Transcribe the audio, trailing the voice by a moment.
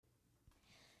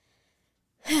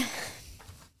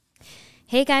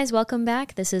Hey guys, welcome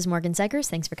back. This is Morgan Zegers.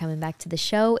 Thanks for coming back to the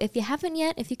show. If you haven't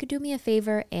yet, if you could do me a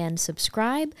favor and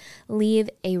subscribe, leave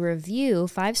a review,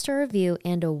 5-star review,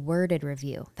 and a worded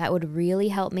review. That would really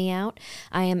help me out.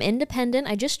 I am independent.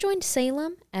 I just joined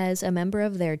Salem as a member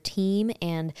of their team,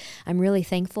 and I'm really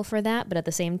thankful for that. But at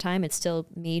the same time, it's still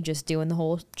me just doing the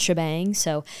whole shebang.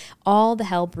 So all the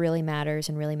help really matters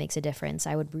and really makes a difference.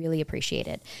 I would really appreciate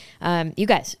it. You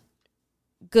guys,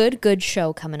 good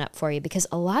show coming up for you because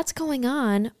a lot's going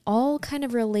on, all kind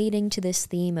of relating to this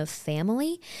theme of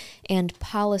family and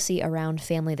policy around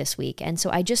family this week. And so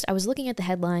I was looking at the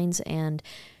headlines and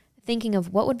thinking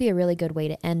of what would be a really good way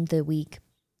to end the week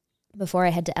before I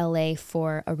head to LA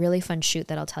for a really fun shoot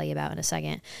that I'll tell you about in a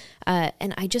second.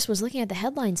 And I just was looking at the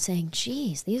headlines saying,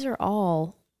 geez, these are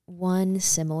all one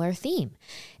similar theme.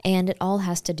 And it all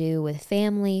has to do with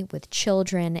family, with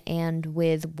children, and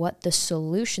with what the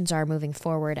solutions are moving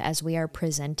forward as we are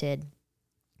presented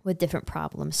with different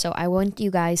problems. So I want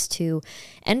you guys to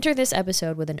enter this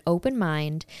episode with an open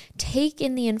mind, take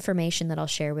in the information that I'll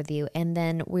share with you, and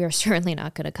then we are certainly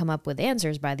not going to come up with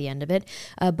answers by the end of it,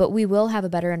 but we will have a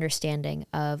better understanding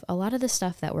of a lot of the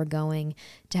stuff that we're going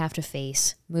to have to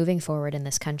face moving forward in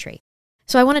this country.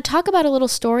 So I want to talk about a little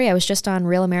story. I was just on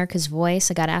Real America's Voice.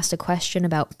 I got asked a question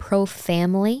about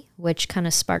pro-family, which kind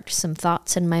of sparked some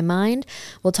thoughts in my mind.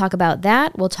 We'll talk about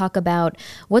that. We'll talk about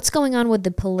what's going on with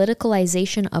the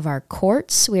politicalization of our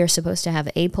courts. We are supposed to have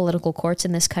apolitical courts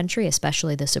in this country,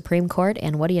 especially the Supreme Court.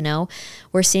 And what do you know?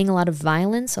 We're seeing a lot of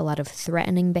violence, a lot of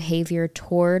threatening behavior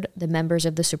toward the members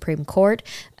of the Supreme Court.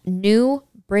 New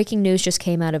breaking news just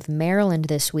came out of Maryland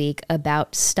this week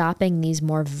about stopping these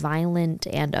more violent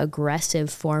and aggressive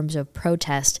forms of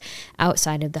protest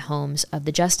outside of the homes of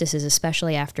the justices,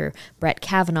 especially after Brett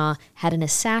Kavanaugh had an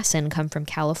assassin come from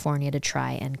California to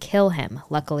try and kill him.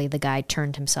 Luckily, the guy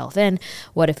turned himself in.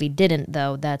 What if he didn't,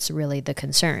 though? That's really the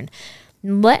concern.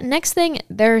 Next thing,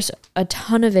 there's a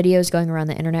ton of videos going around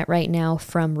the internet right now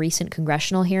from recent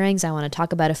congressional hearings. I want to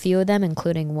talk about a few of them,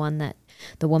 including one that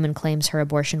the woman claims her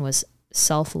abortion was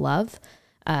self-love.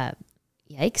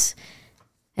 Yikes.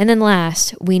 And then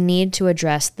last, we need to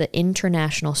address the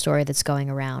international story that's going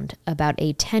around about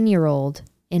a 10-year-old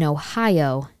in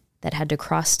Ohio that had to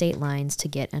cross state lines to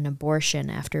get an abortion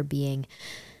after being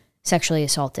sexually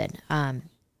assaulted.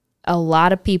 A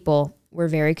lot of people were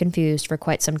very confused for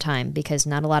quite some time because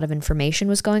not a lot of information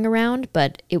was going around,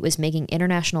 but it was making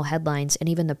international headlines, and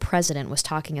even the president was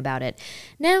talking about it.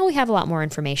 Now we have a lot more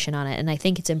information on it, and I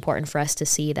think it's important for us to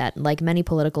see that, like many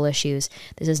political issues,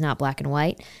 this is not black and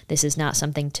white. This is not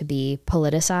something to be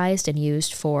politicized and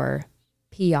used for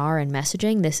PR and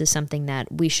messaging. This is something that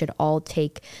we should all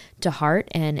take to heart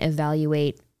and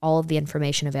evaluate all of the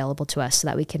information available to us so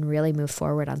that we can really move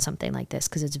forward on something like this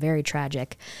because it's very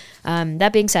tragic.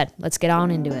 That being said, let's get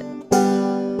on into it.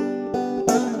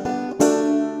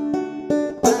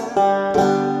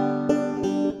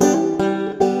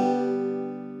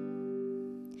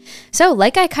 So,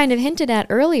 like I kind of hinted at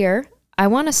earlier, I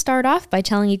want to start off by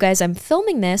telling you guys I'm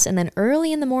filming this, and then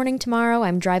early in the morning tomorrow,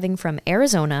 I'm driving from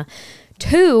Arizona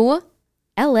to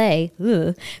LA,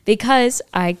 because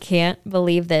I can't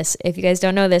believe this. If you guys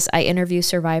don't know this, I interview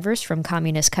survivors from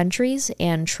communist countries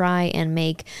and try and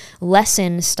make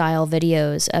lesson-style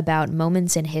videos about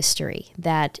moments in history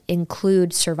that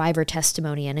include survivor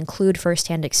testimony and include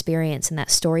firsthand experience and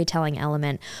that storytelling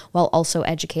element, while also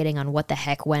educating on what the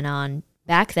heck went on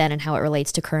back then and how it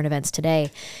relates to current events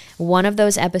today. One of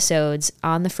those episodes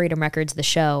on the Freedom Records, the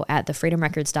show at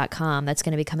thefreedomrecords.com, that's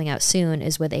going to be coming out soon,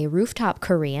 is with a rooftop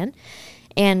Korean.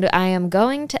 And I am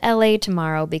going to LA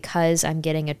tomorrow because I'm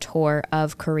getting a tour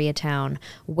of Koreatown,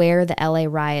 where the LA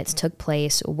riots took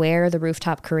place, where the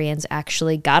rooftop Koreans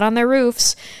actually got on their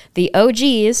roofs, the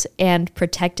OGs, and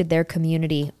protected their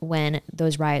community when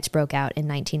those riots broke out in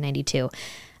 1992.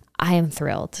 I am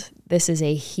thrilled. This is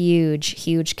a huge,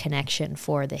 huge connection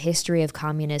for the history of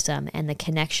communism and the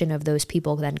connection of those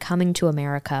people then coming to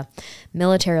America,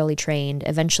 militarily trained,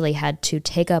 eventually had to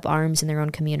take up arms in their own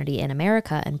community in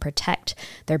America and protect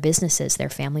their businesses, their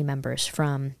family members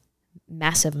from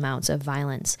massive amounts of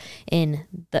violence in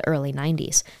the early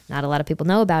 90s. Not a lot of people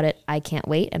know about it. I can't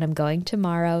wait, and I'm going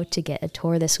tomorrow to get a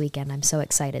tour this weekend. I'm so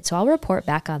excited. So I'll report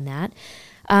back on that.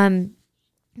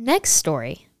 Next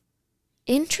story.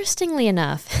 Interestingly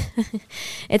enough,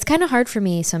 it's kind of hard for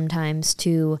me sometimes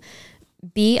to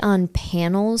be on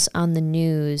panels on the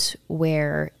news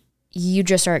where you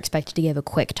just are expected to give a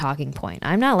quick talking point.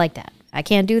 I'm not like that. I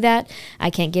can't do that.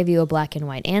 I can't give you a black and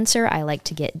white answer. I like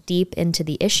to get deep into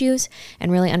the issues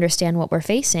and really understand what we're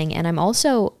facing. And I'm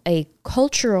also a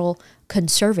cultural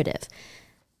conservative.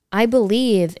 I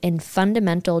believe in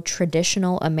fundamental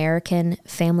traditional American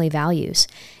family values,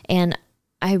 and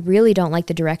I really don't like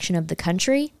the direction of the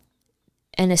country,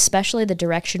 and especially the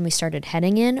direction we started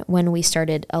heading in when we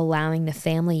started allowing the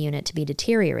family unit to be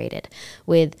deteriorated,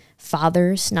 with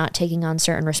fathers not taking on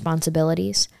certain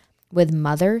responsibilities, with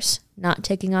mothers not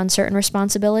taking on certain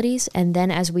responsibilities. And then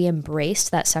as we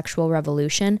embraced that sexual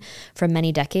revolution from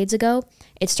many decades ago,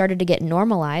 it started to get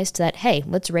normalized that, hey,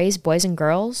 let's raise boys and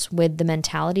girls with the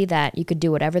mentality that you could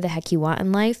do whatever the heck you want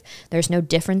in life. There's no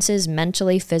differences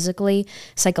mentally, physically,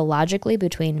 psychologically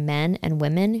between men and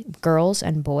women, girls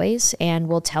and boys. And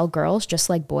we'll tell girls, just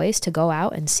like boys, to go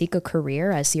out and seek a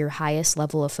career as your highest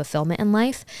level of fulfillment in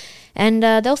life. And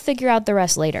they'll figure out the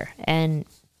rest later. And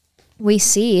we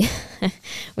see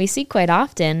quite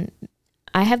often,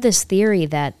 I have this theory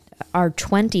that our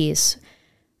 20s,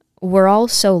 we're all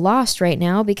so lost right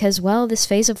now because, well, this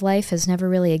phase of life has never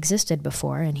really existed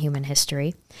before in human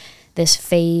history. This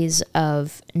phase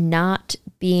of not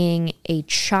being a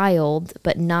child,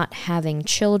 but not having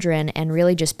children and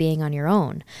really just being on your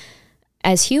own.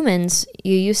 As humans,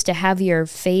 you used to have your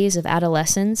phase of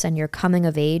adolescence and your coming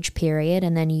of age period,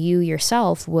 and then you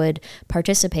yourself would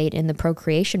participate in the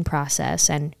procreation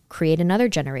process and create another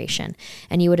generation.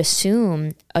 And you would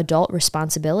assume adult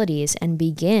responsibilities and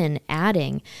begin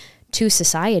adding to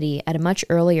society at a much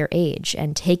earlier age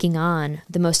and taking on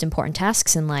the most important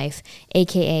tasks in life,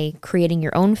 aka creating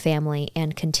your own family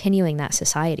and continuing that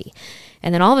society.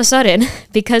 And then all of a sudden,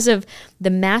 because of the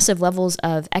massive levels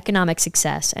of economic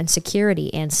success and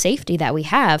security and safety that we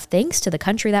have, thanks to the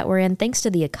country that we're in, thanks to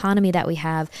the economy that we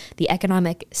have, the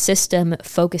economic system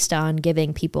focused on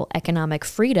giving people economic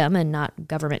freedom and not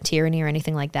government tyranny or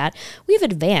anything like that, we've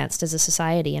advanced as a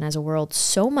society and as a world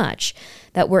so much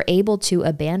that we're able to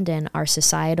abandon our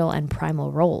societal and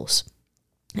primal roles.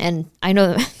 And I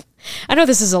know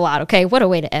this is a lot, okay? What a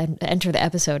way to enter the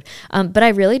episode. But I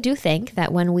really do think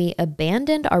that when we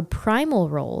abandoned our primal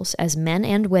roles as men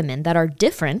and women that are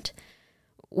different,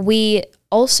 we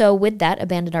also, with that,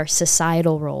 abandoned our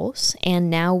societal roles. And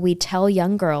now we tell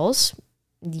young girls,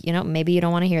 maybe you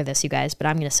don't want to hear this, you guys, but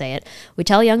I'm going to say it. We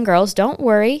tell young girls, don't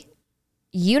worry.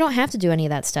 You don't have to do any of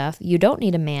that stuff. You don't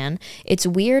need a man. It's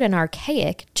weird and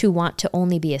archaic to want to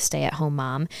only be a stay-at-home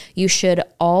mom. You should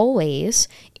always,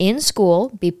 in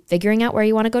school, be figuring out where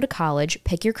you want to go to college,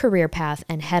 pick your career path,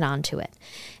 and head on to it.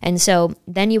 And so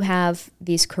then you have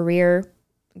these career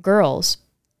girls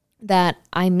that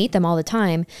I meet them all the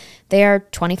time. They are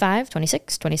 25,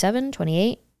 26, 27,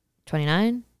 28,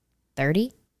 29,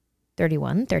 30,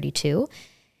 31, 32.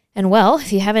 And well,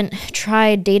 if you haven't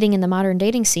tried dating in the modern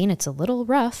dating scene, it's a little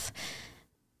rough.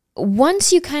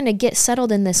 Once you kind of get settled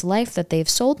in this life that they've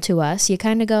sold to us, you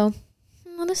kind of go,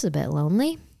 well, this is a bit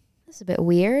lonely. This is a bit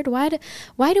weird. Why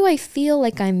do I feel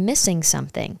like I'm missing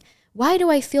something? Why do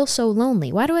I feel so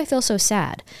lonely? Why do I feel so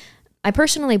sad? I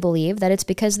personally believe that it's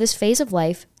because this phase of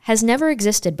life has never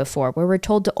existed before, where we're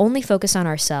told to only focus on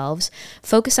ourselves,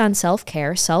 focus on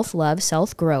self-care, self-love,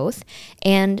 self-growth,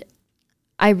 and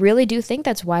I really do think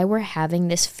that's why we're having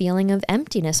this feeling of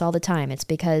emptiness all the time. It's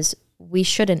because we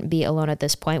shouldn't be alone at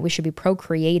this point. We should be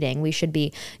procreating. We should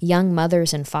be young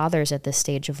mothers and fathers at this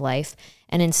stage of life.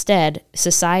 And instead,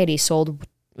 society sold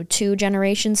 2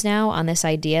 generations now on this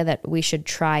idea that we should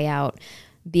try out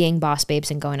being boss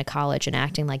babes and going to college and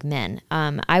acting like men.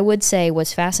 I would say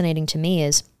what's fascinating to me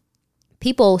is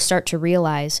people start to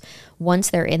realize once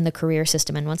they're in the career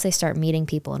system and once they start meeting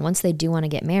people and once they do want to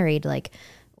get married, like,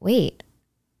 wait,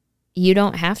 you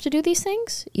don't have to do these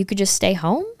things? You could just stay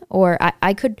home? Or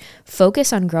I could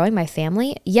focus on growing my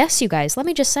family? Yes, you guys, let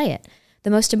me just say it. The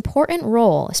most important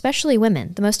role, especially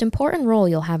women, the most important role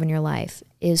you'll have in your life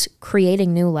is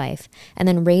creating new life and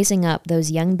then raising up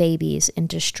those young babies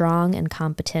into strong and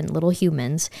competent little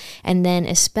humans. And then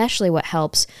especially what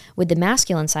helps with the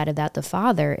masculine side of that, the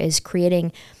father, is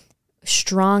creating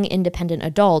strong, independent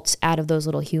adults out of those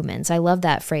little humans. I love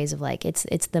that phrase of like, it's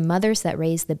the mothers that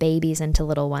raise the babies into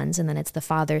little ones, and then it's the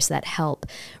fathers that help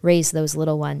raise those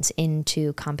little ones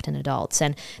into competent adults.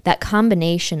 And that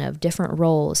combination of different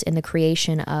roles in the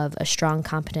creation of a strong,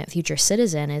 competent future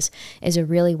citizen is a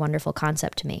really wonderful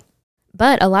concept to me.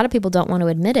 But a lot of people don't want to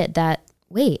admit it that,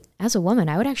 wait, as a woman,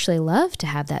 I would actually love to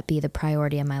have that be the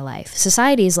priority in my life.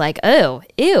 Society's like, oh,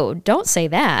 ew, don't say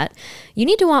that. You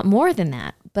need to want more than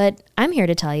that. But I'm here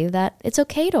to tell you that it's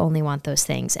okay to only want those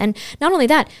things. And not only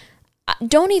that,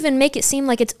 don't even make it seem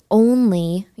like it's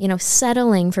only,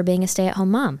 settling for being a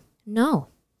stay-at-home mom. No,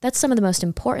 that's some of the most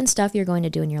important stuff you're going to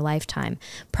do in your lifetime.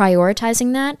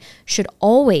 Prioritizing that should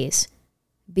always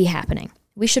be happening.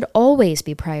 We should always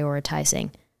be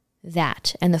prioritizing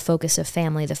that and the focus of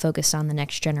family, the focus on the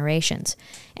next generations.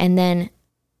 And then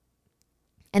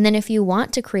if you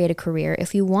want to create a career,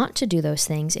 if you want to do those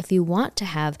things, if you want to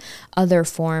have other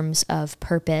forms of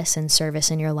purpose and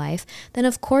service in your life, then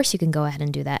of course you can go ahead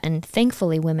and do that. And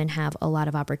thankfully, women have a lot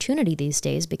of opportunity these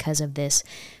days because of this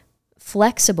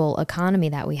flexible economy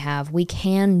that we have. We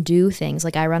can do things.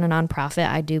 Like I run a nonprofit,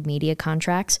 I do media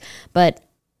contracts, but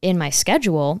in my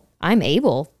schedule, I'm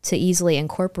able to easily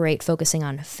incorporate focusing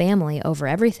on family over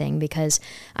everything because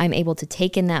I'm able to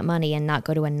take in that money and not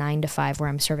go to a 9-to-5 where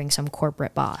I'm serving some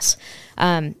corporate boss.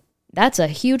 That's a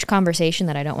huge conversation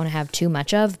that I don't want to have too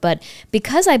much of, but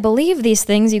because I believe these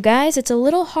things, you guys, it's a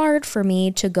little hard for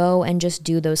me to go and just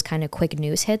do those kind of quick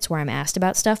news hits where I'm asked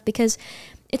about stuff because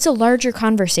it's a larger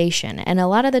conversation. And a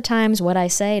lot of the times what I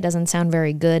say doesn't sound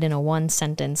very good in a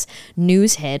one-sentence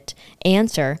news hit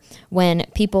answer when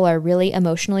people are really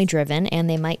emotionally driven and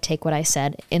they might take what I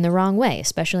said in the wrong way,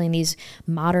 especially in these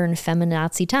modern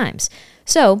feminazi times.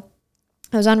 So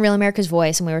I was on Real America's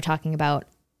Voice and we were talking about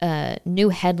a new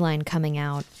headline coming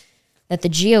out that the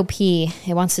GOP,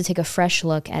 it wants to take a fresh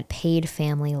look at paid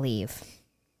family leave.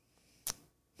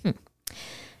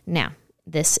 Now,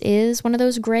 this is one of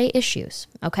those gray issues,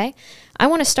 okay? I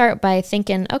want to start by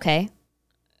thinking, okay,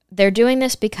 they're doing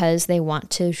this because they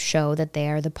want to show that they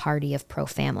are the party of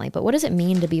pro-family. But what does it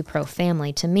mean to be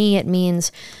pro-family? To me, it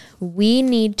means we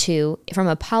need to, from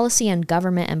a policy and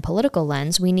government and political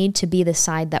lens, we need to be the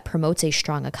side that promotes a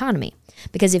strong economy.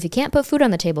 Because if you can't put food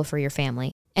on the table for your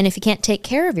family, and if you can't take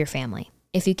care of your family,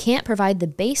 if you can't provide the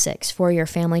basics for your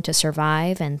family to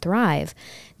survive and thrive,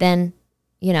 then,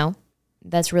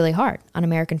 that's really hard on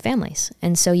American families.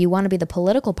 And so you want to be the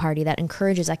political party that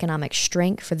encourages economic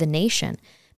strength for the nation.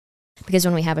 Because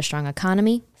when we have a strong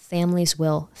economy, families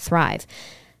will thrive.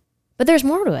 But there's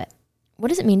more to it. What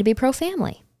does it mean to be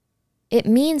pro-family? It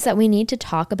means that we need to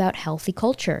talk about healthy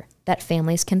culture that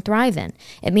families can thrive in.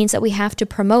 It means that we have to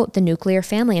promote the nuclear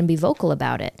family and be vocal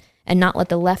about it and not let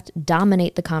the left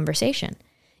dominate the conversation.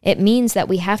 It means that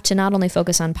we have to not only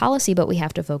focus on policy, but we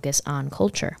have to focus on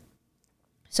culture.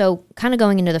 So kind of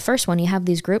going into the first one, you have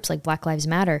these groups like Black Lives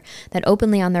Matter that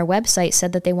openly on their website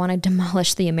said that they want to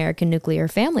demolish the American nuclear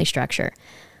family structure.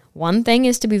 One thing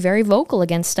is to be very vocal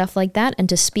against stuff like that and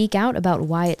to speak out about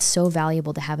why it's so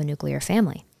valuable to have a nuclear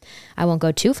family. I won't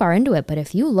go too far into it, but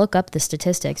if you look up the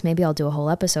statistics, maybe I'll do a whole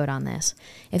episode on this.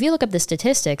 If you look up the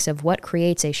statistics of what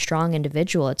creates a strong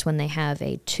individual, it's when they have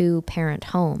a 2-parent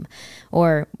home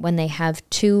or when they have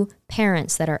 2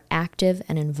 parents that are active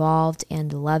and involved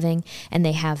and loving, and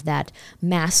they have that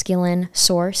masculine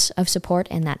source of support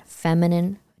and that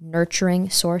feminine, nurturing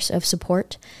source of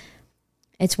support.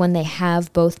 It's when they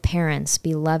have both parents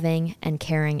be loving and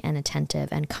caring and attentive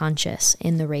and conscious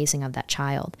in the raising of that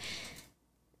child.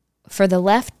 For the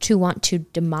left to want to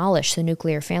demolish the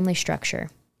nuclear family structure,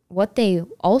 what they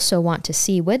also want to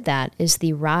see with that is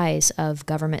the rise of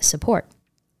government support,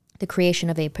 the creation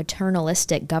of a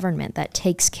paternalistic government that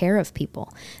takes care of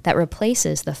people, that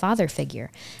replaces the father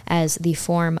figure as the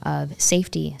form of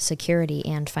safety, security,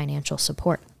 and financial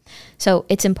support. So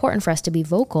it's important for us to be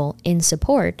vocal in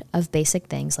support of basic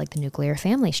things like the nuclear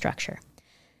family structure.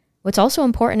 What's also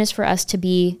important is for us to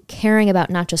be caring about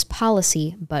not just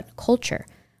policy, but culture.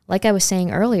 Like I was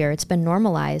saying earlier, it's been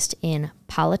normalized in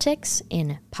politics,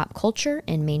 in pop culture,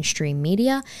 in mainstream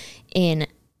media, in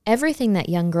everything that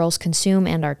young girls consume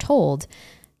and are told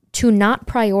to not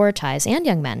prioritize, and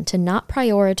young men, to not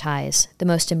prioritize the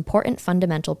most important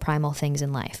fundamental primal things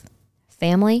in life,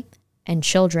 family and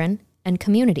children and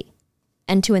community,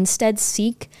 and to instead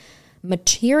seek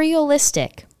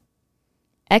materialistic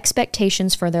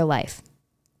expectations for their life,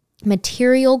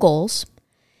 material goals,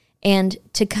 and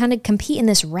to kind of compete in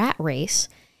this rat race,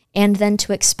 and then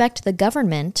to expect the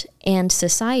government and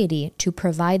society to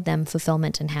provide them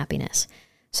fulfillment and happiness.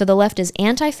 So the left is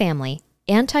anti-family,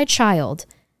 anti-child,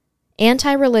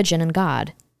 anti-religion and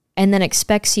God, and then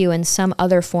expects you in some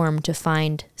other form to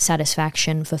find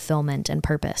satisfaction, fulfillment, and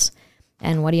purpose.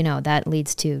 And what do you know? That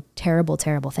leads to terrible,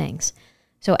 terrible things.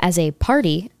 So as a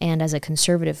party and as a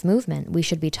conservative movement, we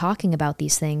should be talking about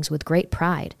these things with great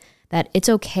pride, that it's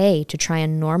okay to try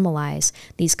and normalize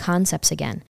these concepts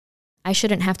again. I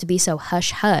shouldn't have to be so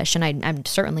hush-hush, and I'm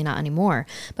certainly not anymore.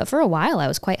 But for a while, I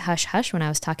was quite hush-hush when I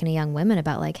was talking to young women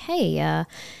about like, hey, have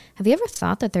you ever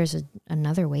thought that there's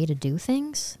another way to do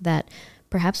things? That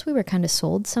perhaps we were kind of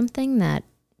sold something that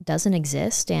doesn't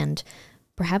exist, and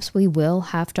perhaps we will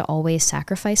have to always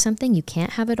sacrifice something. You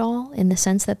can't have it all in the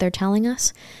sense that they're telling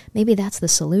us. Maybe that's the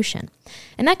solution.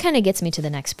 And that kind of gets me to the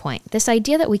next point. This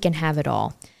idea that we can have it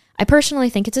all. I personally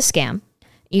think it's a scam.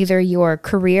 Either your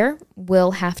career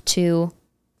will have to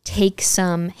take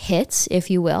some hits, if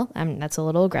you will. That's a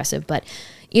little aggressive, but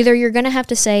either you're going to have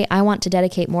to say, I want to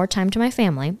dedicate more time to my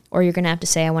family, or you're going to have to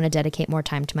say, I want to dedicate more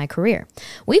time to my career.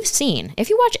 We've seen, if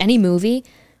you watch any movie,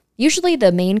 usually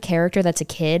the main character that's a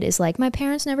kid is like, my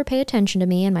parents never pay attention to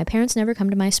me, and my parents never come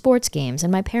to my sports games,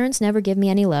 and my parents never give me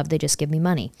any love, they just give me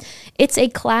money. It's a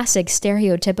classic,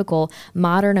 stereotypical,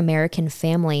 modern American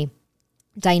family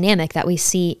dynamic that we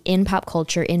see in pop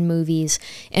culture, in movies,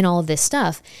 in all of this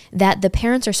stuff, that the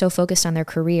parents are so focused on their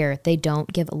career, they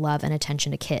don't give love and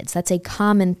attention to kids. That's a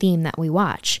common theme that we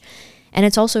watch. And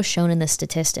it's also shown in the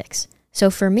statistics. So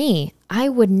for me, I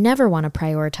would never want to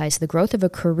prioritize the growth of a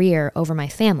career over my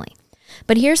family.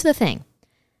 But here's the thing.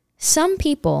 Some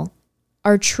people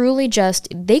are truly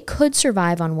they could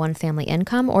survive on one family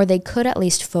income, or they could at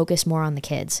least focus more on the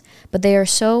kids. But they are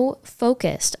so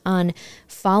focused on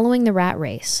following the rat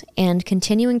race and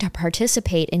continuing to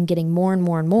participate in getting more and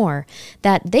more and more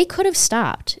that they could have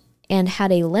stopped and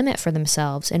had a limit for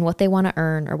themselves in what they want to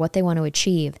earn or what they want to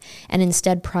achieve, and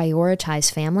instead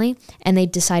prioritize family, and they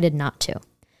decided not to.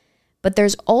 But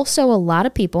there's also a lot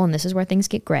of people, and this is where things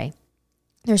get gray,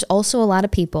 there's also a lot of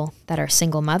people that are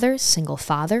single mothers, single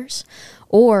fathers,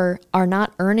 or are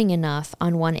not earning enough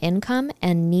on one income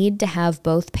and need to have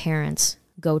both parents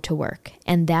go to work.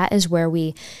 And that is where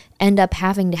we end up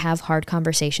having to have hard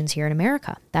conversations here in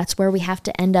America. That's where we have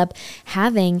to end up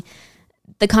having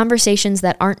the conversations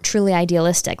that aren't truly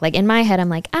idealistic. Like in my head, I'm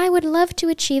like, I would love to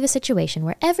achieve a situation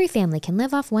where every family can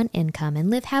live off one income and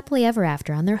live happily ever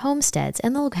after on their homesteads,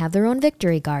 and they'll have their own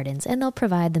victory gardens, and they'll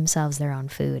provide themselves their own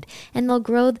food, and they'll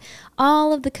grow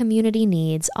all of the community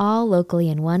needs all locally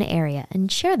in one area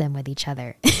and share them with each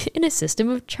other in a system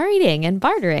of trading and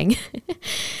bartering.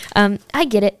 I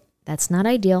get it. That's not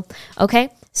ideal.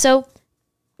 Okay, so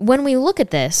when we look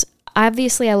at this,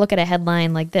 obviously, I look at a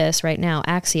headline like this right now,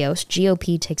 Axios,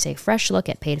 GOP takes a fresh look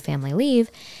at paid family leave.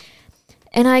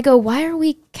 And I go, why are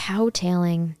we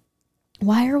cowtailing?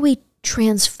 Why are we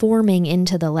transforming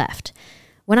into the left?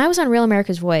 When I was on Real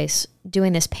America's Voice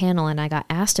doing this panel and I got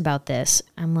asked about this,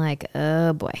 I'm like,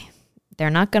 oh boy, they're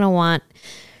not going to want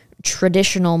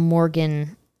traditional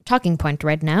Morgan talking point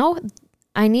right now.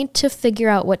 I need to figure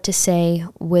out what to say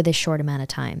with a short amount of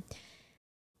time.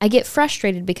 I get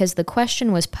frustrated because the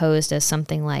question was posed as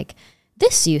something like,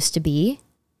 this used to be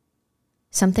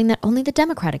something that only the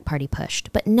Democratic Party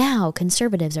pushed, but now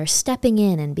conservatives are stepping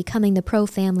in and becoming the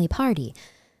pro-family party.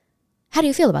 How do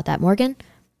you feel about that, Morgan?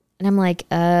 And I'm like,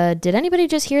 did anybody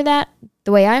just hear that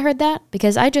the way I heard that?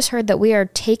 Because I just heard that we are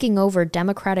taking over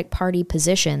Democratic Party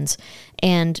positions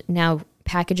and now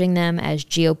packaging them as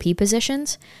GOP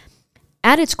positions.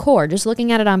 At its core, just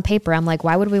looking at it on paper, I'm like,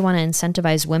 why would we want to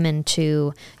incentivize women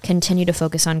to continue to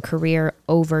focus on career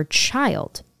over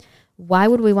child? Why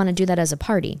would we want to do that as a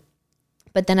party?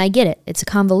 But then I get it. It's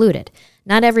convoluted.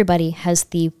 Not everybody has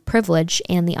the privilege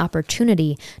and the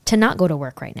opportunity to not go to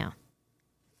work right now.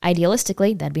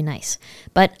 Idealistically, that'd be nice.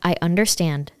 But I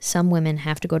understand some women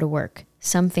have to go to work.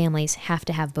 Some families have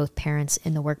to have both parents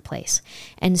in the workplace.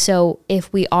 And so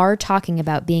if we are talking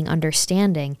about being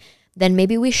understanding, then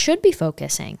maybe we should be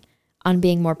focusing on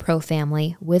being more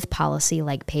pro-family with policy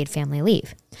like paid family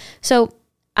leave. So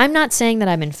I'm not saying that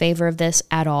I'm in favor of this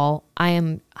at all. I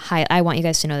want you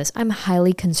guys to know this. I'm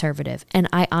highly conservative, and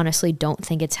I honestly don't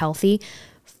think it's healthy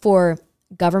for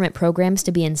government programs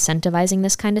to be incentivizing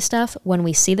this kind of stuff. When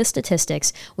we see the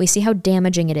statistics, we see how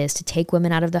damaging it is to take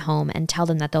women out of the home and tell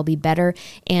them that they'll be better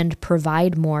and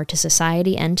provide more to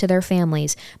society and to their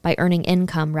families by earning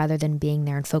income rather than being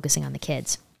there and focusing on the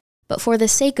kids. But for the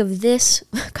sake of this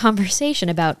conversation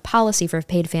about policy for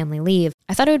paid family leave,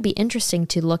 I thought it would be interesting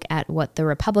to look at what the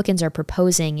Republicans are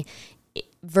proposing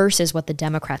versus what the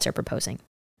Democrats are proposing.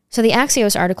 So the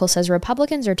Axios article says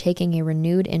Republicans are taking a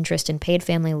renewed interest in paid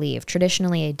family leave,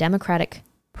 traditionally a Democratic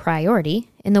priority,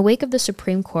 in the wake of the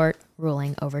Supreme Court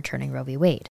ruling overturning Roe v.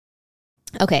 Wade.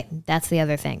 Okay, that's the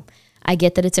other thing. I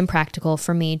get that it's impractical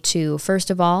for me to, first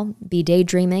of all, be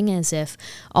daydreaming as if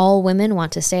all women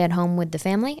want to stay at home with the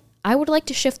family. I would like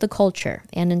to shift the culture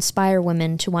and inspire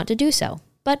women to want to do so.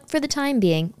 But for the time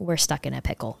being, we're stuck in a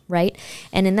pickle, right?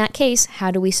 And in that case,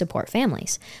 how do we support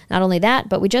families? Not only that,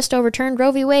 but we just overturned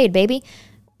Roe v. Wade, baby.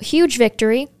 Huge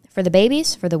victory for the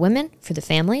babies, for the women, for the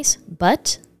families.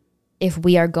 But if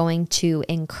we are going to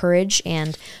encourage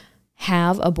and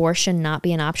have abortion not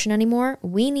be an option anymore,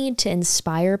 we need to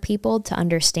inspire people to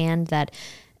understand that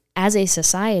as a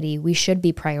society, we should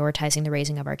be prioritizing the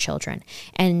raising of our children.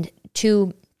 And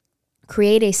to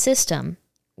create a system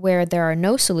where there are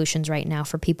no solutions right now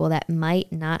for people that might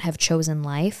not have chosen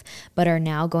life, but are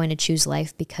now going to choose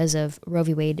life because of Roe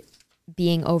v. Wade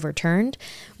being overturned,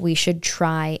 we should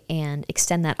try and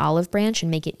extend that olive branch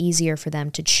and make it easier for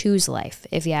them to choose life,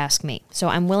 if you ask me. So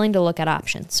I'm willing to look at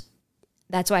options.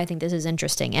 That's why I think this is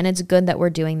interesting. And it's good that we're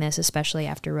doing this, especially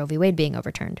after Roe v. Wade being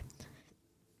overturned.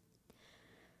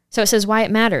 So it says why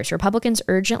it matters. Republicans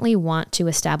urgently want to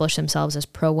establish themselves as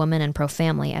pro-woman and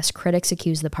pro-family, as critics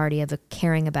accuse the party of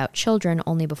caring about children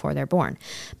only before they're born.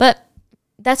 But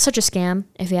that's such a scam,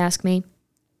 if you ask me.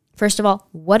 First of all,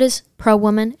 what is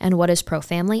pro-woman and what is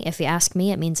pro-family? If you ask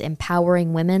me, it means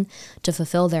empowering women to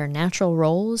fulfill their natural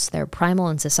roles, their primal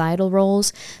and societal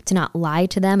roles, to not lie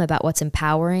to them about what's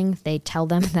empowering. They tell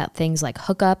them that things like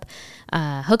hookup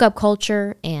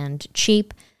culture and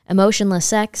cheap, emotionless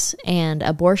sex and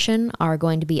abortion are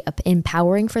going to be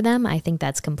empowering for them. I think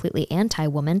that's completely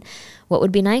anti-woman. What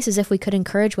would be nice is if we could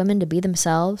encourage women to be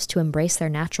themselves, to embrace their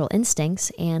natural instincts,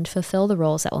 and fulfill the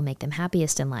roles that will make them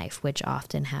happiest in life, which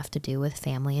often have to do with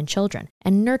family and children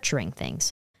and nurturing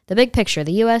things. The big picture,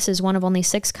 the U.S. is one of only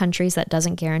 6 countries that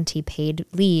doesn't guarantee paid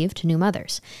leave to new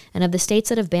mothers. And of the states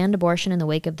that have banned abortion in the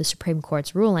wake of the Supreme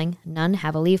Court's ruling, none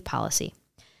have a leave policy.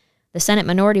 The Senate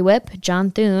Minority Whip,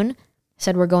 John Thune,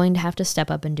 said we're going to have to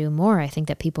step up and do more. I think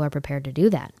that people are prepared to do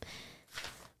that.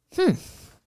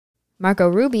 Marco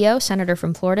Rubio, senator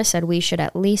from Florida, said we should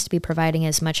at least be providing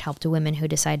as much help to women who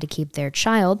decide to keep their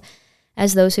child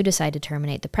as those who decide to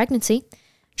terminate the pregnancy.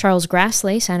 Charles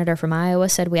Grassley, senator from Iowa,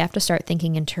 said we have to start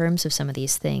thinking in terms of some of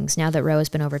these things. Now that Roe has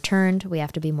been overturned, we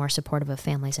have to be more supportive of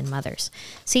families and mothers.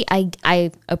 See,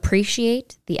 I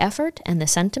appreciate the effort and the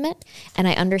sentiment, and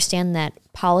I understand that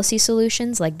policy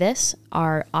solutions like this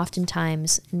are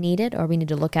oftentimes needed, or we need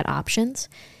to look at options,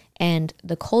 and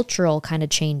the cultural kind of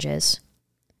changes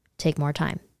take more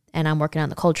time. And I'm working on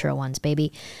the cultural ones,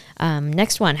 baby.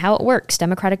 Next one, how it works.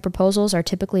 Democratic proposals are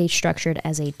typically structured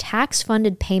as a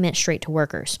tax-funded payment straight to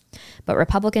workers. But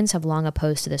Republicans have long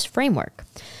opposed to this framework.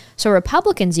 So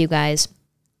Republicans, you guys,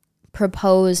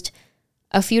 proposed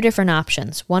a few different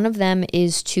options. One of them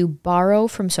is to borrow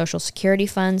from Social Security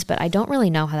funds, but I don't really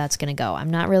know how that's going to go. I'm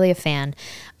not really a fan.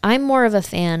 I'm more of a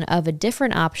fan of a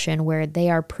different option where they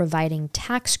are providing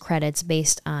tax credits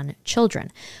based on children.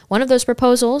 One of those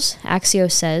proposals,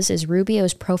 Axios says, is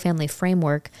Rubio's pro-family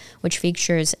framework, which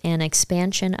features an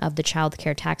expansion of the child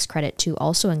care tax credit to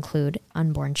also include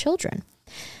unborn children.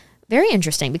 Very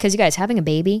interesting, because you guys, having a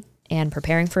baby and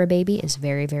preparing for a baby is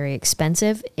very, very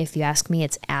expensive. If you ask me,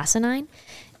 it's asinine.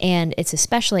 And it's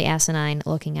especially asinine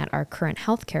looking at our current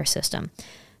healthcare system.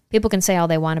 People can say all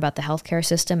they want about the healthcare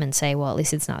system and say, well, at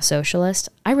least it's not socialist.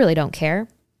 I really don't care.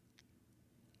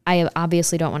 I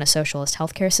obviously don't want a socialist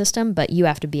healthcare system, but you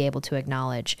have to be able to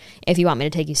acknowledge, if you want me to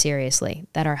take you seriously,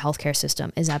 that our healthcare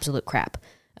system is absolute crap.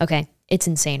 Okay? It's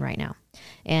insane right now.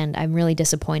 And I'm really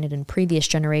disappointed in previous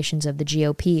generations of the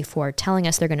GOP for telling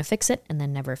us they're going to fix it and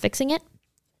then never fixing it.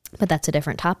 But that's a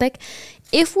different topic.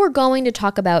 If we're going to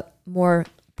talk about more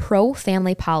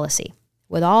pro-family policy,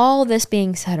 with all this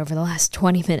being said over the last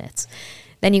 20 minutes,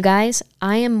 then you guys,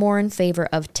 I am more in favor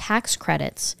of tax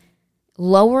credits,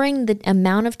 lowering the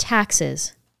amount of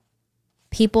taxes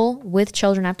people with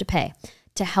children have to pay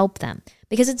to help them,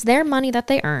 because it's their money that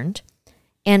they earned.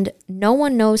 And no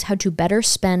one knows how to better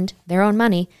spend their own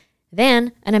money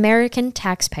than an American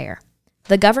taxpayer.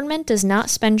 The government does not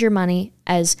spend your money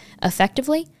as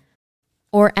effectively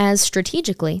or as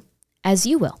strategically as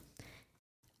you will.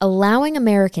 Allowing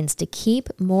Americans to keep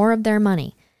more of their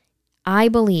money, I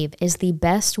believe, is the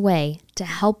best way to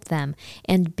help them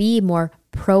and be more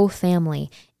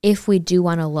pro-family if we do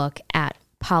want to look at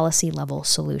policy-level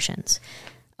solutions.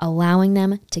 Allowing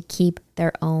them to keep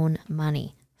their own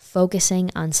money.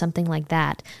 Focusing on something like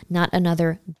that, not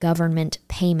another government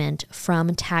payment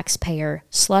from taxpayer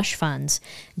slush funds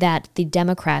that the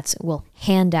Democrats will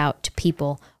hand out to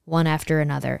people one after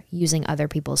another using other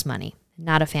people's money.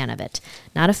 Not a fan of it.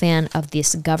 Not a fan of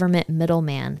this government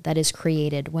middleman that is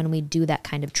created when we do that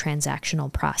kind of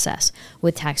transactional process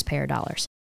with taxpayer dollars.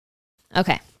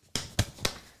 Okay.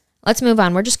 Let's move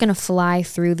on. We're just going to fly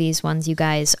through these ones, you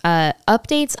guys.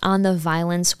 Updates on the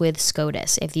violence with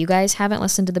SCOTUS. If you guys haven't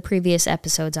listened to the previous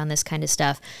episodes on this kind of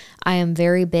stuff, I am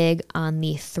very big on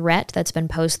the threat that's been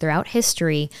posed throughout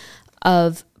history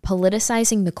of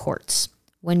politicizing the courts.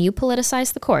 When you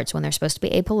politicize the courts, when they're supposed to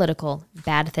be apolitical,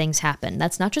 bad things happen.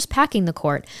 That's not just packing the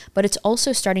court, but it's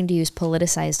also starting to use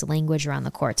politicized language around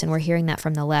the courts. And we're hearing that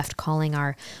from the left, calling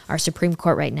our Supreme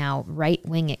Court right now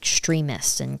right-wing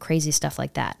extremists and crazy stuff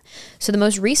like that. So the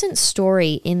most recent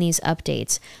story in these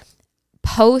updates,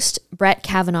 post Brett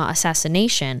Kavanaugh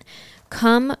assassination,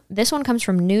 This one comes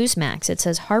from Newsmax. It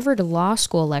says Harvard Law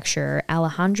School lecturer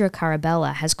Alejandra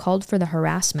Carabella has called for the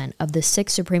harassment of the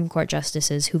 6 Supreme Court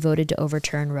justices who voted to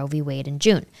overturn Roe v. Wade in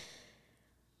June.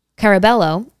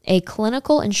 Carabello, a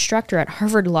clinical instructor at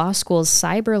Harvard Law School's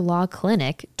Cyber Law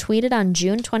Clinic, tweeted on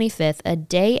June 25th, a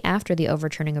day after the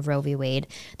overturning of Roe v. Wade,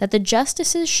 that the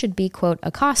justices should be, quote,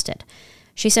 accosted.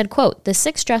 She said, quote, the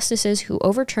 6 justices who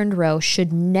overturned Roe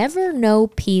should never know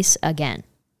peace again.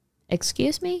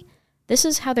 Excuse me? This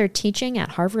is how they're teaching at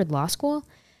Harvard Law School?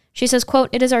 She says, quote,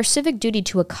 it is our civic duty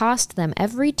to accost them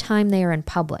every time they are in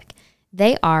public.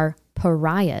 They are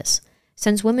pariahs.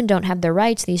 Since women don't have their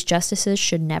rights, these justices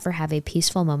should never have a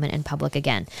peaceful moment in public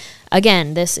again.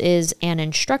 Again, this is an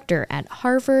instructor at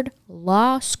Harvard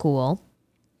Law School.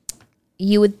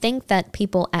 You would think that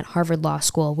people at Harvard Law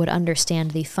School would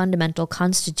understand the fundamental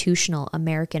constitutional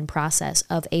American process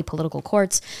of apolitical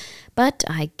courts, but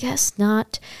I guess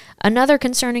not. Another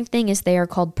concerning thing is they are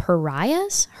called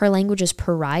pariahs. Her language is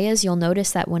pariahs. You'll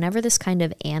notice that whenever this kind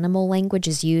of animal language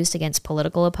is used against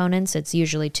political opponents, it's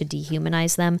usually to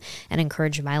dehumanize them and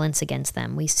encourage violence against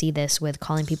them. We see this with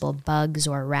calling people bugs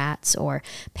or rats or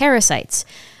parasites.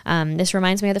 This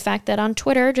reminds me of the fact that on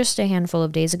Twitter, just a handful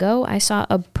of days ago, I saw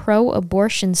a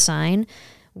pro-abortion sign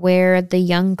where the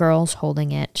young girls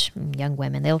holding it, young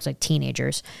women, they look like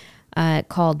teenagers,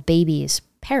 called babies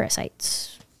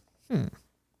parasites.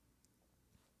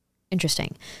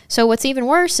 Interesting. So what's even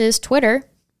worse is Twitter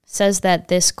says that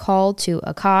this call to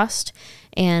accost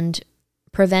and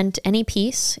prevent any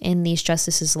peace in these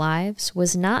justices' lives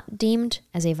was not deemed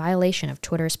as a violation of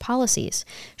Twitter's policies.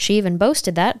 She even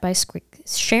boasted that by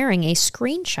sharing a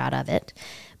screenshot of it.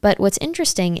 But what's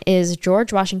interesting is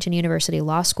George Washington University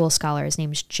Law School scholar, his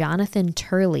name's Jonathan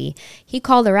Turley, he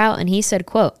called her out and he said,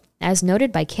 quote, as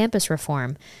noted by Campus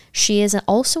Reform, she is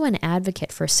also an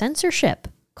advocate for censorship,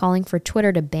 calling for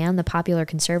Twitter to ban the popular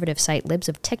conservative site Libs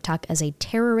of TikTok as a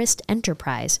terrorist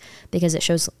enterprise because it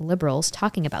shows liberals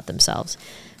talking about themselves.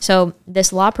 So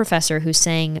this law professor who's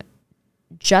saying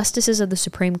justices of the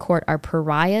Supreme Court are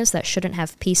pariahs that shouldn't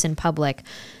have peace in public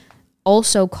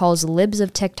also calls Libs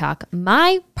of TikTok,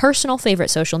 my personal favorite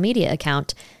social media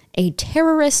account, a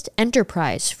terrorist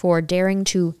enterprise for daring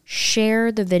to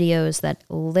share the videos that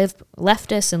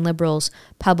leftists and liberals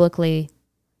publicly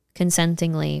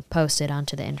consentingly posted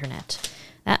onto the internet.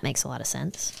 That makes a lot of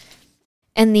sense.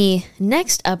 And the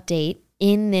next update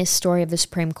in this story of the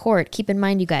Supreme Court, keep in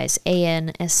mind, you guys,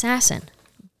 an assassin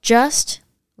just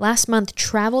last month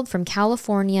traveled from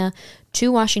California to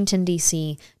Washington,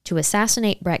 D.C. to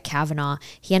assassinate Brett Kavanaugh.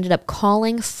 He ended up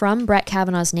calling from Brett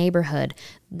Kavanaugh's neighborhood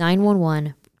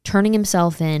 911, turning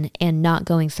himself in and not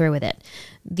going through with it.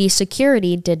 The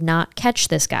security did not catch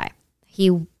this guy.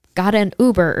 He got an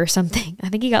Uber or something. I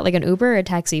think he got like an Uber or a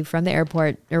taxi from the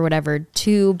airport or whatever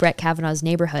to Brett Kavanaugh's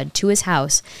neighborhood, to his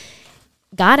house,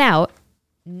 got out.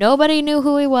 Nobody knew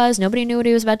who he was. Nobody knew what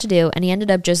he was about to do. And he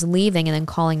ended up just leaving and then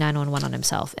calling 911 on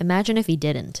himself. Imagine if he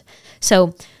didn't.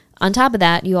 So on top of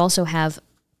that, you also have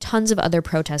tons of other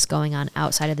protests going on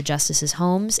outside of the justices'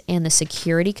 homes, and the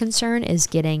security concern is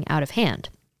getting out of hand.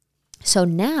 So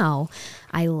now,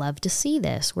 I love to see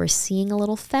this. We're seeing a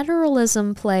little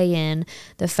federalism play in.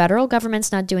 The federal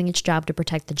government's not doing its job to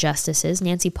protect the justices.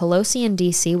 Nancy Pelosi in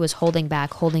D.C. was holding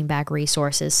back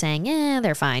resources, saying,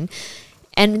 they're fine.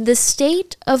 And the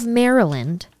state of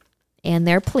Maryland and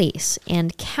their police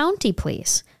and county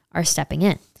police are stepping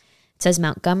in. It says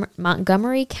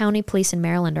Montgomery County Police in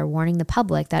Maryland are warning the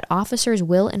public that officers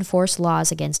will enforce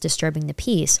laws against disturbing the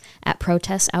peace at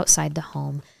protests outside the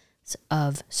home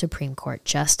of Supreme Court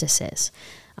justices.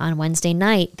 On Wednesday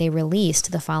night, they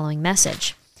released the following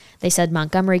message. They said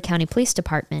Montgomery County Police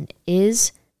Department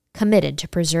is committed to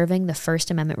preserving the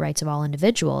First Amendment rights of all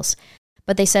individuals,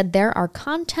 but they said there are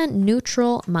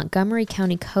content-neutral Montgomery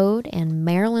County Code and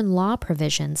Maryland law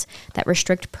provisions that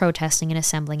restrict protesting and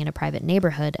assembling in a private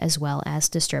neighborhood as well as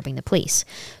disturbing the peace.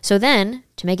 So then,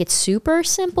 to make it super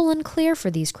simple and clear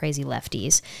for these crazy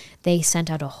lefties, they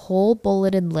sent out a whole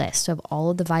bulleted list of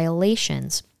all of the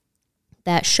violations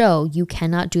that show you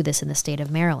cannot do this in the state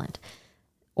of Maryland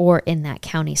or in that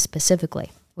county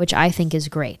specifically, which I think is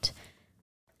great.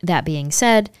 That being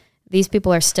said, these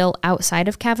people are still outside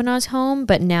of Kavanaugh's home,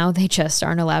 but now they just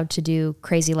aren't allowed to do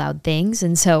crazy loud things.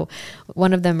 And so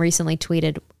one of them recently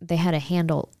tweeted, they had a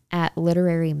handle at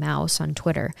Literary Mouse on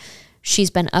Twitter. She's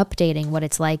been updating what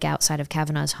it's like outside of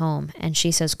Kavanaugh's home. And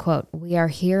she says, quote, "We are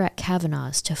here at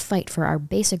Kavanaugh's to fight for our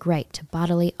basic right to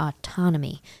bodily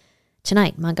autonomy.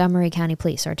 Tonight, Montgomery County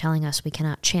Police are telling us we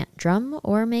cannot chant, drum,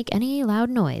 or make any loud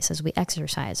noise as we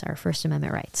exercise our First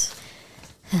Amendment rights."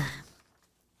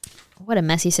 what a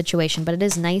messy situation, but it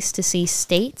is nice to see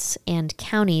states and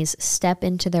counties step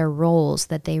into their roles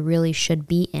that they really should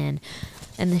be in,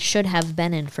 and they should have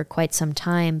been in for quite some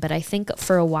time. But I think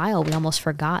for a while we almost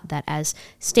forgot that as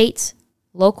states,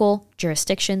 local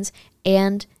jurisdictions,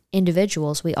 and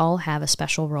individuals, we all have a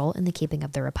special role in the keeping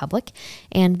of the republic.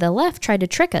 And the left tried to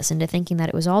trick us into thinking that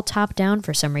it was all top down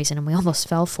for some reason, and we almost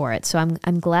fell for it. So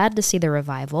I'm glad to see the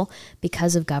revival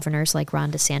because of governors like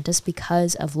Ron DeSantis,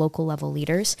 because of local level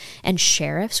leaders and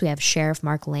sheriffs. We have Sheriff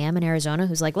Mark Lamb in Arizona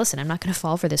who's like, listen, I'm not going to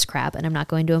fall for this crap, and I'm not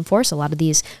going to enforce a lot of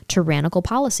these tyrannical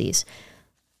policies.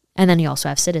 And then you also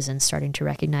have citizens starting to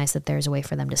recognize that there's a way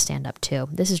for them to stand up too.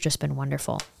 This has just been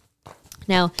wonderful.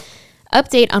 Now,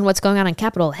 update on what's going on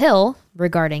Capitol Hill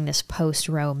regarding this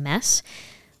post-Roe mess.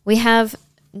 We have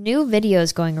new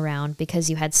videos going around because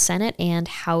you had Senate and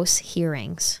House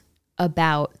hearings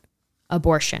about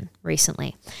abortion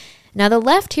recently. Now the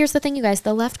left, here's the thing, you guys,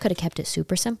 the left could have kept it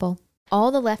super simple. All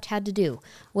the left had to do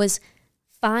was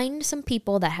find some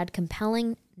people that had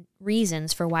compelling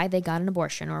reasons for why they got an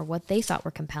abortion or what they thought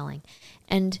were compelling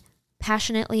and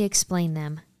passionately explain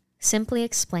them. Simply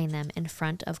explain them in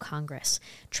front of Congress.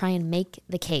 Try and make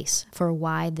the case for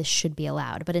why this should be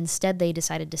allowed. But instead, they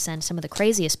decided to send some of the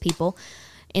craziest people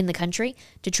in the country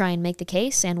to try and make the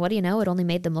case. And what do you know? It only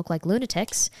made them look like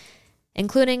lunatics,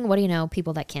 including, what do you know,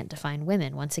 people that can't define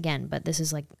women once again. But this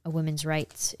is like a women's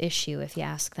rights issue if you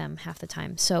ask them half the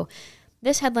time. So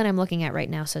this headline I'm looking at right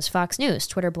now says Fox News,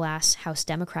 Twitter blasts House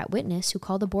Democrat witness who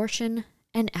called abortion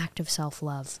an act of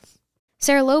self-love.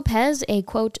 Sarah Lopez, a,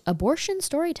 quote, abortion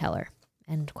storyteller,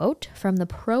 end quote, from the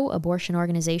pro-abortion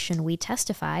organization We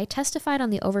Testify, testified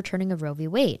on the overturning of Roe v.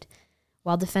 Wade.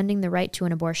 While defending the right to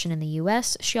an abortion in the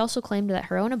U.S., she also claimed that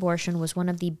her own abortion was one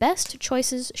of the best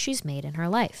choices she's made in her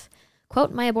life.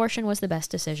 Quote, my abortion was the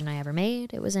best decision I ever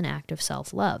made. It was an act of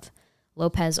self-love.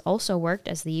 Lopez also worked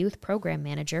as the youth program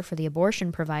manager for the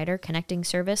abortion provider connecting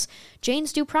service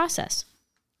Jane's Due Process,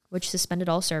 which suspended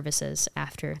all services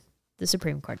after the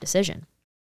Supreme Court decision.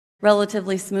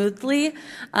 Relatively smoothly,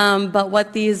 but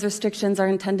what these restrictions are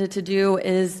intended to do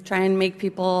is try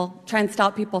and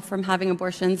stop people from having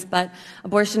abortions. But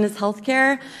abortion is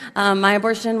healthcare. My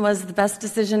abortion was the best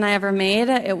decision I ever made.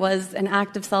 It was an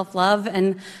act of self-love,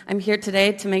 and I'm here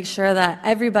today to make sure that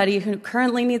everybody who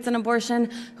currently needs an abortion,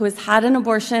 who has had an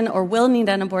abortion or will need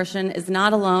an abortion, is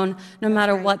not alone, no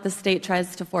matter what the state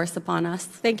tries to force upon us.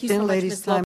 Thank you so much, Ms.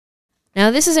 Lopez. Now,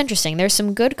 this is interesting. There's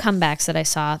some good comebacks that I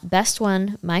saw. Best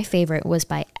one, my favorite, was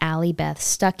by Allie Beth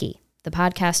Stuckey, the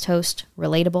podcast host,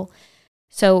 relatable.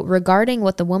 So regarding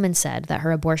what the woman said, that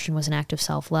her abortion was an act of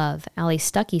self-love, Allie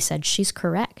Stuckey said she's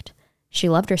correct. She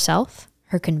loved herself,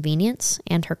 her convenience,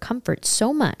 and her comfort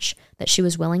so much that she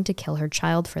was willing to kill her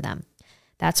child for them.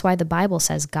 That's why the Bible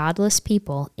says godless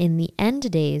people in the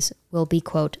end days will be,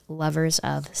 quote, lovers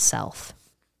of self.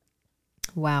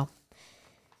 Wow.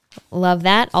 Love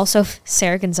that. Also,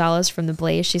 Sarah Gonzalez from The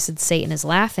Blaze, she said Satan is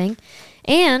laughing.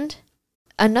 And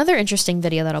another interesting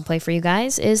video that I'll play for you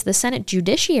guys is the Senate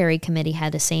Judiciary Committee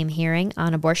had the same hearing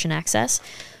on abortion access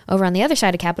over on the other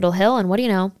side of Capitol Hill. And what do you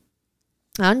know?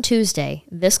 On Tuesday,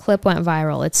 this clip went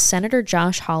viral. It's Senator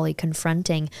Josh Hawley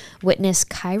confronting witness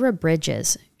Kyra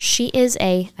Bridges. She is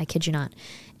I kid you not,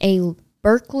 a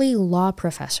Berkeley law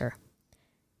professor.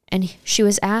 And she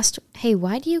was asked, hey,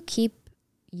 why do you keep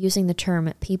using the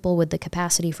term people with the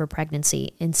capacity for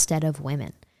pregnancy instead of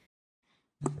women?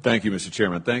 Thank you, Mr.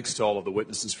 Chairman. Thanks to all of the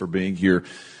witnesses for being here.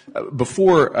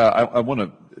 Before I want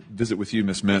to visit with you,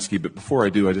 Ms. Mansky, but before I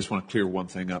do, I just want to clear one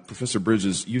thing up. Professor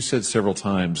Bridges, you said several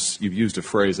times, you've used a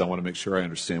phrase, I want to make sure I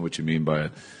understand what you mean by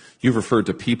it. You've referred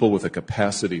to people with a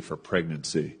capacity for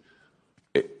pregnancy.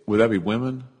 Would that be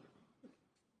women?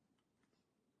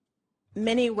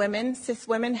 Many women, cis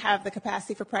women, have the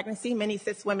capacity for pregnancy. Many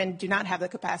cis women do not have the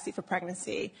capacity for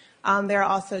pregnancy. There are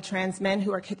also trans men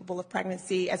who are capable of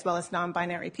pregnancy, as well as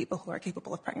non-binary people who are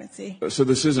capable of pregnancy. So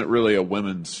this isn't really a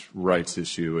women's rights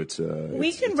issue.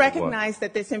 We can recognize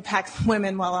that this impacts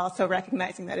women while also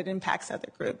recognizing that it impacts other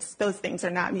groups. Those things are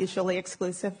not mutually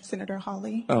exclusive, Senator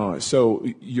Hawley. Oh, so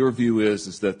your view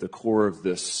is that the core of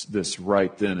this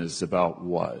right then is about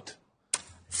what?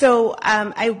 So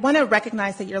I want to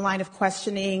recognize that your line of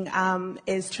questioning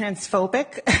is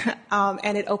transphobic,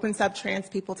 and it opens up trans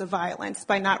people to violence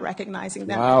by not recognizing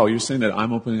them. Wow, you're saying that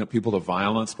I'm opening up people to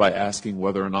violence by asking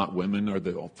whether or not women are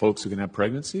the folks who can have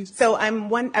pregnancies? So I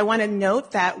want to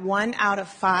note that 1 out of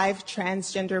 5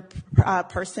 transgender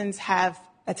persons have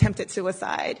attempted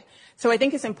suicide. So I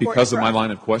think it's important because of my line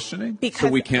of questioning? So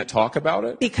we can't talk about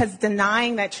it? Because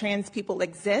denying that trans people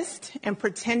exist and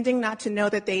pretending not to know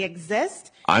that they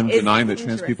exist. I'm denying that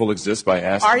trans people exist by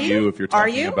asking you if you're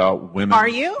talking about women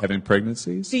having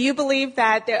pregnancies? Do you believe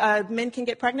that men can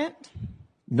get pregnant?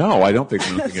 No, I don't think men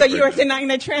can get So pregnant. you are denying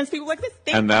that trans people exist?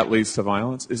 And that leads to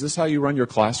violence? Is this how you run your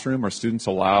classroom? Are students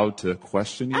allowed to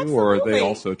question you? Absolutely. Or are they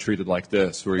also treated like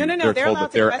this, where No, they're told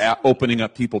that they're opening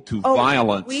up people to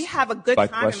violence? We have a good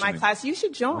time in my class. You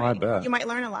should join. Oh, I bet. You might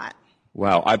learn a lot.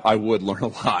 Wow, I would learn a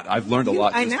lot. I've learned a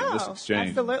lot just from this exchange.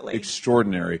 Absolutely.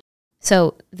 Extraordinary.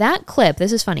 So that clip,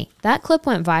 this is funny, that clip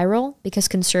went viral because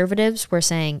conservatives were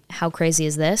saying, how crazy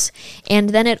is this? And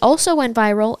then it also went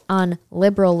viral on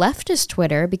liberal leftist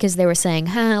Twitter because they were saying,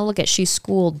 look at, she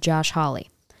schooled Josh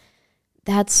Hawley.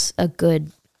 That's a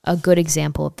good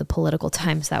example of the political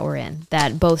times that we're in,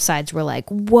 that both sides were like,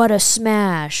 what a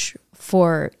smash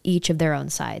for each of their own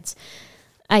sides.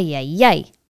 Ay, ay, ay.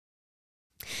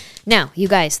 Now, you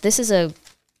guys, this is a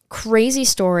crazy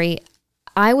story.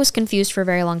 I was confused for a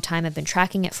very long time. I've been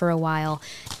tracking it for a while.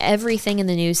 Everything in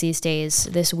the news these days,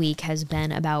 this week, has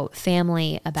been about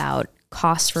family, about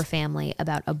costs for family,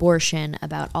 about abortion,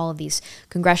 about all of these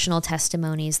congressional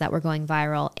testimonies that were going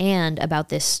viral, and about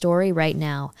this story right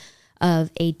now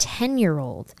of a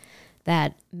 10-year-old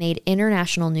that made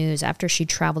international news after she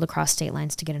traveled across state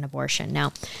lines to get an abortion.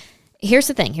 Now, here's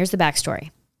the thing. Here's the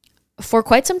backstory. For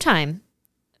quite some time,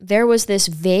 there was this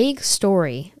vague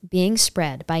story being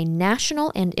spread by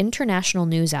national and international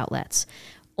news outlets,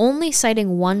 only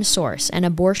citing one source, an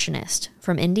abortionist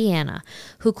from Indiana,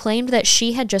 who claimed that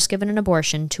she had just given an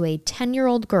abortion to a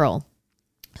 10-year-old girl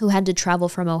who had to travel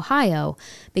from Ohio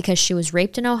because she was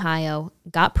raped in Ohio,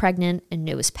 got pregnant, and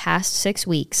it was past 6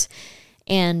 weeks.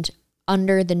 And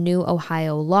under the new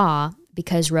Ohio law,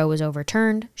 because Roe was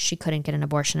overturned, she couldn't get an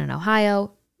abortion in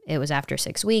Ohio. It was after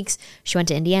 6 weeks. She went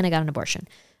to Indiana, got an abortion.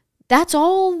 That's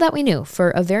all that we knew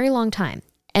for a very long time.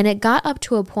 And it got up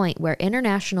to a point where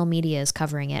international media is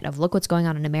covering it, of look what's going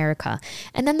on in America.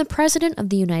 And then the president of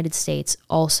the United States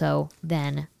also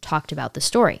then talked about the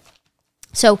story.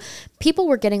 So people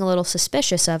were getting a little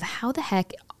suspicious of how the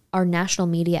heck are national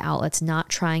media outlets not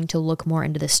trying to look more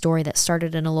into this story that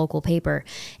started in a local paper,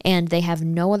 and they have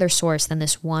no other source than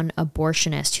this one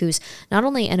abortionist who's not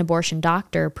only an abortion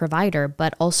doctor, provider,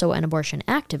 but also an abortion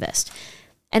activist.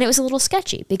 And it was a little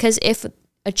sketchy because if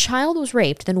a child was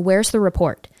raped, then where's the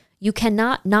report? You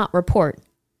cannot not report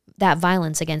that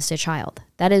violence against a child.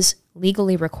 That is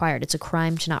legally required. It's a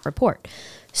crime to not report.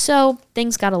 So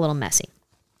things got a little messy.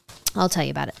 I'll tell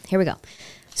you about it. Here we go.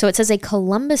 So it says a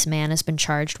Columbus man has been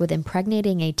charged with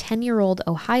impregnating a 10-year-old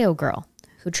Ohio girl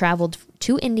who traveled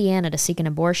to Indiana to seek an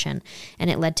abortion, and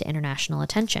it led to international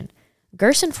attention.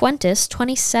 Gerson Fuentes,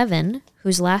 27,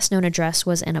 whose last known address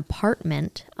was an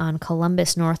apartment on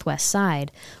Columbus' northwest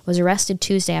side, was arrested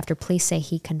Tuesday after police say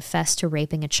he confessed to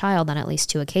raping a child on at least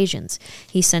 2 occasions.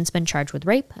 He's since been charged with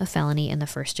rape, a felony in the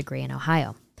first degree in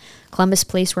Ohio. Columbus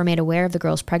police were made aware of the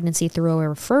girl's pregnancy through a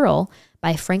referral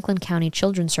by Franklin County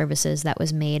Children's Services that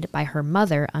was made by her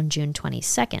mother on June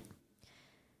 22nd.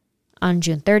 On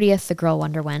June 30th, the girl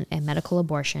underwent a medical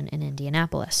abortion in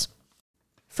Indianapolis.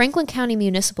 Franklin County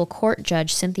Municipal Court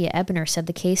Judge Cynthia Ebner said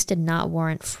the case did not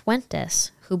warrant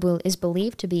Fuentes, who is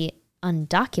believed to be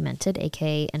undocumented,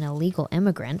 aka an illegal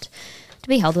immigrant, to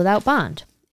be held without bond.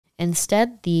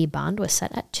 Instead, the bond was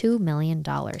set at $2 million.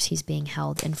 He's being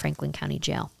held in Franklin County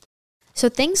Jail. So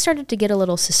things started to get a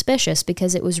little suspicious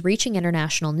because it was reaching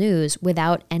international news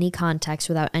without any context,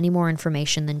 without any more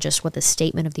information than just what the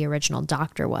statement of the original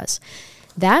doctor was.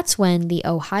 That's when the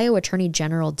Ohio Attorney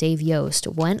General Dave Yost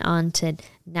went on to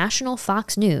national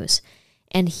Fox News,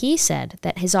 and he said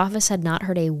that his office had not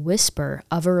heard a whisper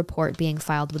of a report being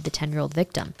filed with the 10-year-old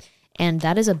victim. And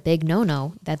that is a big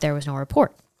no-no that there was no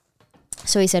report.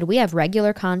 So he said, we have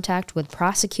regular contact with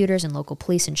prosecutors and local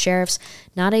police and sheriffs,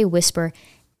 not a whisper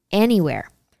anywhere.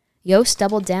 Yost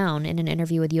doubled down in an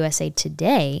interview with USA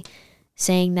Today,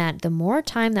 saying that the more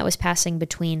time that was passing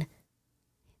between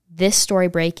this story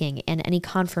breaking and any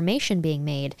confirmation being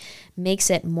made makes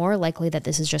it more likely that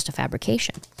this is just a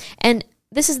fabrication. And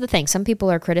this is the thing. Some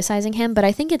people are criticizing him, but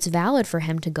I think it's valid for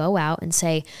him to go out and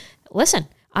say, listen,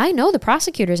 I know the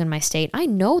prosecutors in my state. I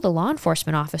know the law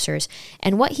enforcement officers.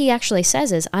 And what he actually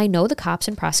says is, I know the cops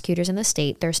and prosecutors in the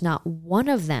state. There's not one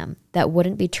of them that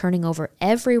wouldn't be turning over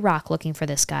every rock looking for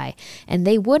this guy. And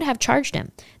they would have charged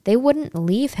him. They wouldn't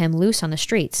leave him loose on the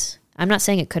streets. I'm not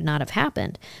saying it could not have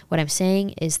happened. What I'm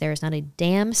saying is there is not a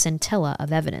damn scintilla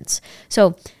of evidence.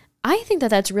 So I think that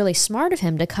that's really smart of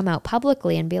him to come out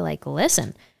publicly and be like,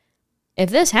 listen, if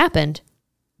this happened,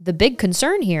 the big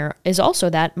concern here is also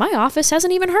that my office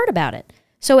hasn't even heard about it.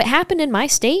 So it happened in my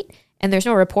state and there's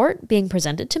no report being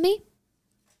presented to me?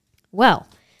 Well,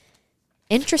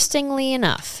 interestingly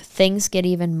enough, things get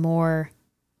even more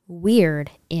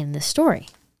weird in the story.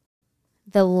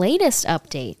 The latest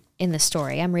update in the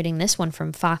story, I'm reading this one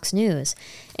from Fox News.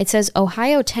 It says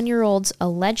Ohio 10-year-old's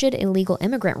alleged illegal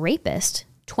immigrant rapist,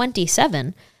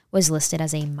 27, was listed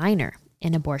as a minor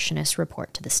in abortionist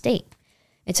report to the state.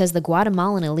 It says the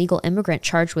Guatemalan illegal immigrant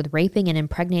charged with raping and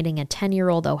impregnating a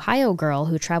 10-year-old Ohio girl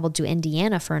who traveled to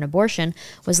Indiana for an abortion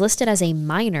was listed as a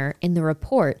minor in the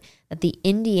report that the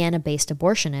Indiana-based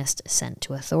abortionist sent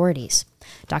to authorities.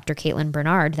 Dr. Caitlin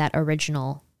Bernard, that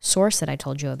original source that I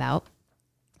told you about,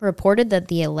 reported that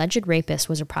the alleged rapist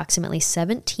was approximately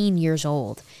 17 years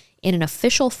old in an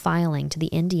official filing to the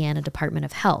Indiana Department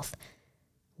of Health.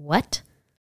 What?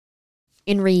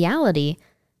 In reality,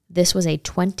 this was a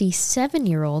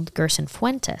 27-year-old Gerson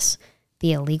Fuentes,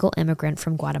 the illegal immigrant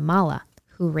from Guatemala,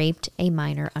 who raped a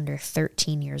minor under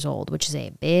 13 years old, which is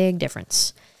a big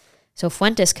difference. So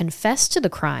Fuentes confessed to the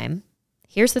crime.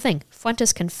 Here's the thing.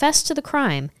 Fuentes confessed to the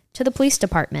crime to the police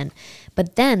department,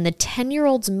 but then the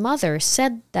 10-year-old's mother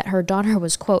said that her daughter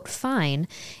was, quote, fine,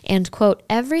 and, quote,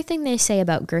 everything they say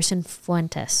about Gerson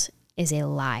Fuentes is a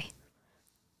lie.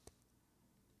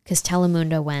 Because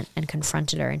Telemundo went and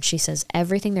confronted her, and she says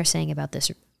everything they're saying about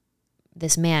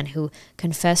this man who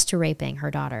confessed to raping her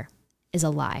daughter is a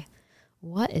lie.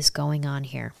 What is going on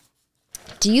here?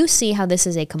 Do you see how this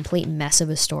is a complete mess of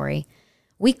a story?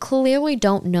 We clearly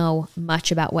don't know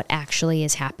much about what actually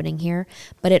is happening here,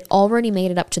 but it already made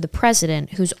it up to the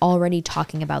president, who's already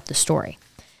talking about the story.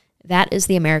 That is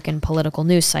the American political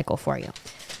news cycle for you.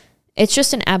 It's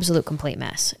just an absolute complete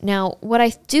mess. Now, what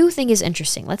I do think is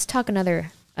interesting, let's talk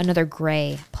another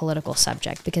gray political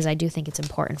subject, because I do think it's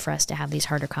important for us to have these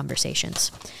harder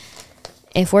conversations.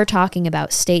 If we're talking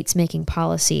about states making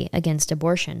policy against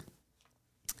abortion,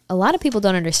 a lot of people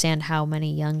don't understand how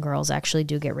many young girls actually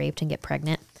do get raped and get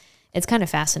pregnant. It's kind of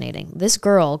fascinating. This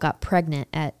girl got pregnant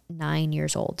at 9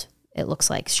 years old, it looks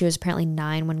like. She was apparently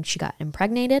 9 when she got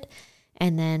impregnated,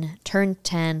 and then turned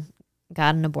 10,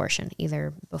 got an abortion,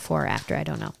 either before or after, I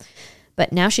don't know.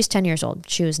 But now she's 10 years old.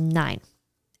 She was 9,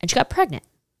 and she got pregnant.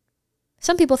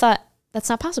 Some people thought that's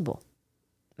not possible.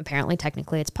 Apparently,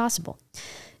 technically, it's possible.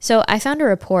 So I found a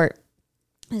report.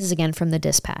 This is again from the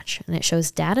Dispatch, and it shows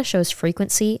data shows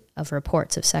frequency of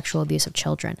reports of sexual abuse of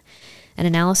children. An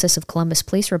analysis of Columbus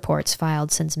police reports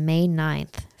filed since May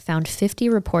 9th found 50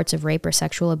 reports of rape or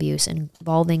sexual abuse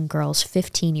involving girls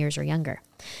 15 years or younger.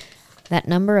 That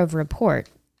number of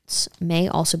reports may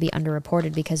also be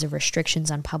underreported because of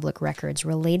restrictions on public records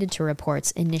related to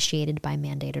reports initiated by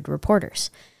mandated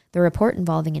reporters. The report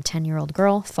involving a 10-year-old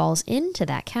girl falls into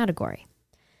that category.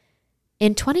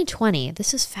 In 2020,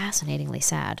 this is fascinatingly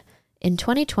sad. In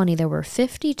 2020, there were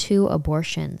 52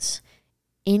 abortions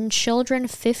in children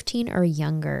 15 or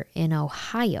younger in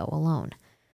Ohio alone.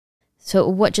 So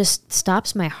what just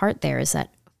stops my heart there is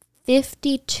that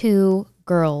 52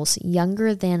 girls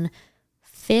younger than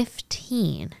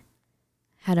 15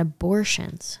 had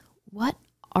abortions. What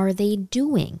are they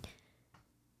doing?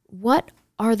 What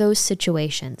are those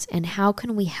situations, and how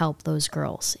can we help those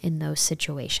girls in those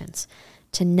situations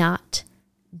to not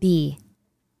be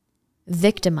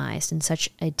victimized in such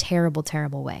a terrible,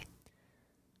 terrible way?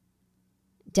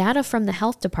 Data from the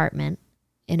health department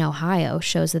in Ohio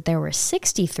shows that there were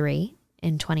 63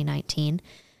 in 2019,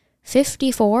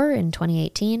 54 in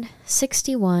 2018,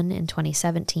 61 in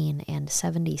 2017, and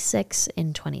 76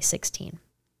 in 2016.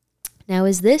 Now,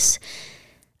 is this...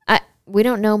 we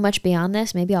don't know much beyond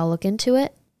this. Maybe I'll look into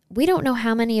it. We don't know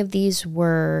how many of these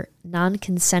were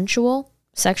non-consensual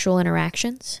sexual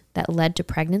interactions that led to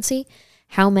pregnancy.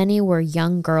 How many were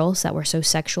young girls that were so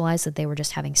sexualized that they were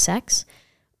just having sex?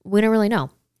 We don't really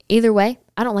know. Either way,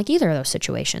 I don't like either of those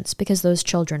situations, because those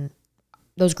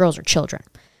girls are children,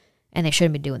 and they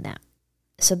shouldn't be doing that.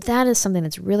 So that is something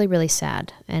that's really, really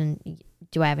sad. And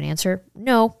do I have an answer?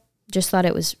 No. Just thought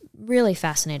it was really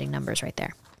fascinating numbers right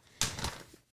there.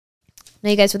 Now,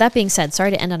 you guys, with that being said,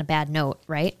 sorry to end on a bad note,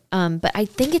 right? But I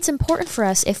think it's important for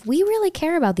us, if we really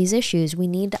care about these issues, we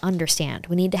need to understand.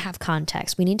 We need to have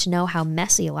context. We need to know how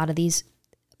messy a lot of these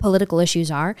political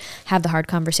issues are, have the hard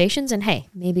conversations, and hey,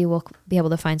 maybe we'll be able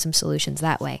to find some solutions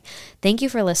that way. Thank you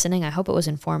for listening. I hope it was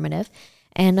informative.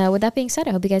 And with that being said,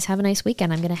 I hope you guys have a nice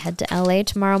weekend. I'm going to head to LA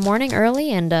tomorrow morning early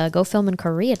and go film in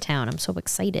Koreatown. I'm so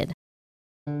excited.